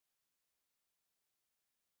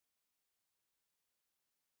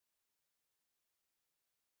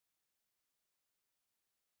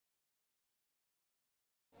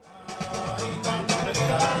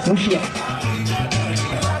Oh shit.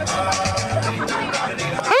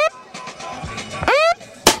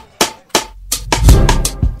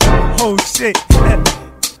 Oh shit.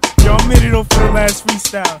 Yo, I'm in it though for the last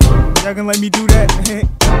freestyle. Y'all gonna let me do that?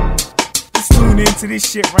 Just tune into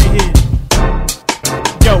this shit right here.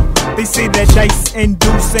 Yo, they say that dice and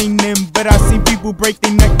deuce ain't them, but I seen people break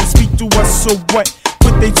their neck to speak to us, so what?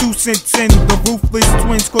 Put they 2 cents in. The ruthless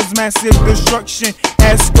twins cause massive destruction.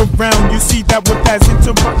 Ask around, you see that with past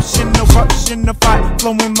interruption. Eruption of fire,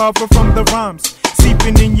 flowing lava from the rhymes,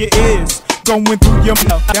 seeping in your ears, going through your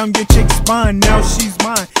mouth, down your chick's spine. Now she's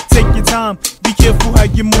mine. Take your time, be careful how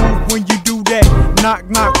you move when you do that. Knock,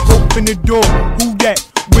 knock, open the door. Who that?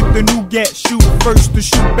 With the new gat, shoot first to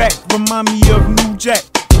shoot back. Remind me of New Jack.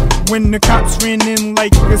 When the cops ran in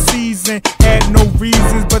like a season, had no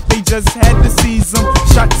reasons, but they just had to seize them.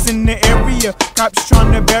 Shots in the area, cops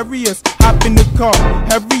trying to bury us. Hop in the car,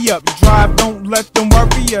 hurry up, drive, don't let them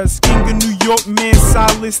worry us. King of New York, man,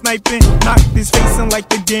 solid sniping. Knocked his face in like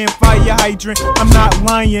the damn fire hydrant. I'm not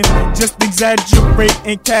lying, just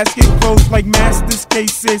exaggerating. Casket closed like master's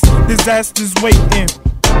cases. Disasters waiting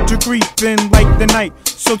to creep in like the night.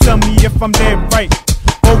 So tell me if I'm dead right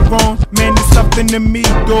or wrong, man, it's something to me,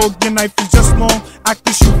 dog. Your knife is just long, I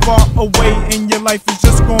can shoot far away, and your life is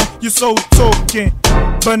just gone. You're so talking,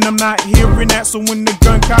 but I'm not hearing that. So when the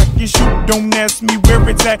gun cock you shoot, don't ask me where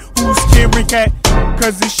it's at. Who's carrying cat?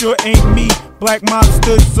 Cause it sure ain't me. Black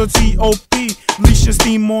mobsters or T.O.P. Leash your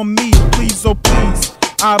steam on me, please, oh please.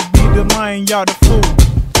 I'll be the lion, y'all the fool,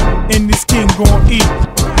 and this king gon' eat.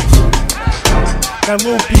 That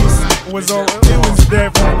little piece was all, it was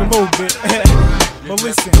dead wrong a little bit. But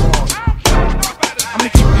listen, I'm gonna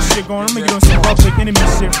keep this shit going. I'm gonna get on some public enemy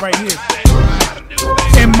shit right here.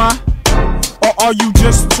 Am I? Or are you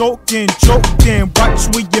just joking? Watch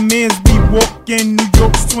where your mans be walking. New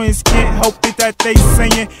York's twins can't help it that they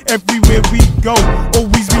saying everywhere we go.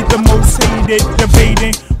 Always be the most hated,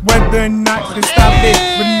 debating whether or not to stop it.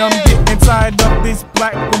 But I'm getting tired of this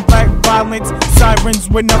black on black violence. Sirens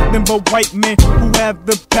with nothing but white men who have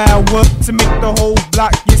the power to make the whole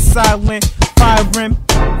block get silent. Firing,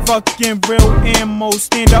 fucking real ammo.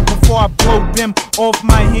 Stand up before I blow them off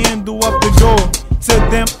my handle of the door. To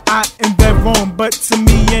them, I am dead wrong, but to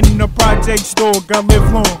me in the project's dog, I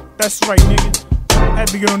live long. That's right, nigga. Had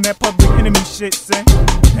to get on that public enemy shit, say.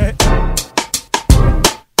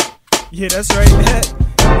 Yeah, that's right.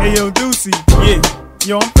 Hey, yo, Deucey, yeah.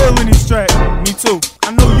 Yo, I'm feeling this track. Me too.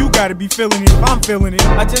 I know you gotta be feeling it if I'm feeling it.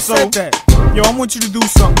 I just said that. Yo, I want you to do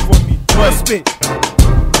something for me. What? Spit.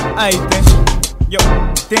 Alright then. Yo,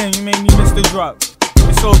 damn, you made me miss the drop.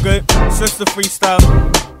 It's all good. It's just a freestyle.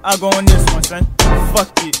 I'll go on this one, son.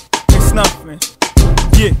 Fuck it. It's nothing.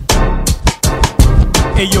 Yeah.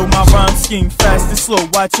 Hey yo, my rhyme scheme fast and slow.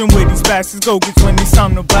 Watching where these bastards go, cause when it's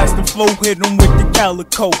time to blast the flow, hit them with the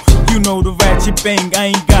calico. You know the ratchet bang, I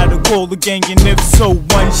ain't gotta call the gang. And if so,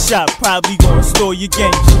 one shot probably gonna store your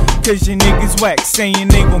game. Cause your niggas whack, saying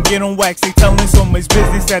they gon' get on wax. They tellin' so much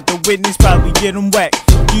business that the witness probably get them whack.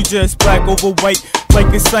 You just black over white,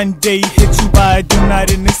 like a Sunday. Hit you by a do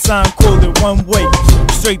not in the sign, call it one way.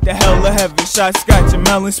 Straight to hell or heaven, shot scotch and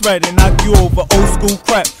melon spread and knock you over, old school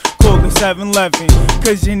crap. Call it 7-11,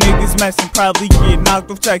 cause your niggas messin', probably get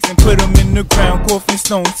knocked off tracks and put them in the ground. Coffin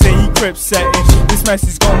Stone say he crip settin'. This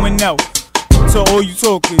message going out to all you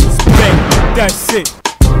talkers. Bang, that's it.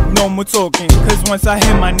 No more talking, cause once I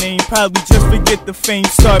hear my name, probably just forget the fame.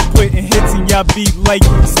 Start putting hits and y'all be like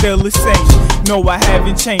you still the same. No, I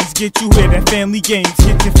haven't changed. Get you here at family games.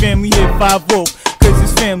 Get your family here 5-0, cause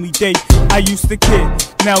it's family day. I used to kid,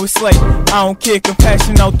 now it's like I don't care.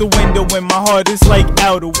 Compassion out the window when my heart is like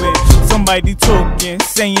out of it. Somebody talking,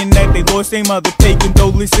 saying that they lost their mother. Pay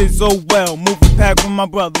condolences, oh well. Moving back with my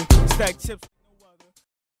brother. Stack chips.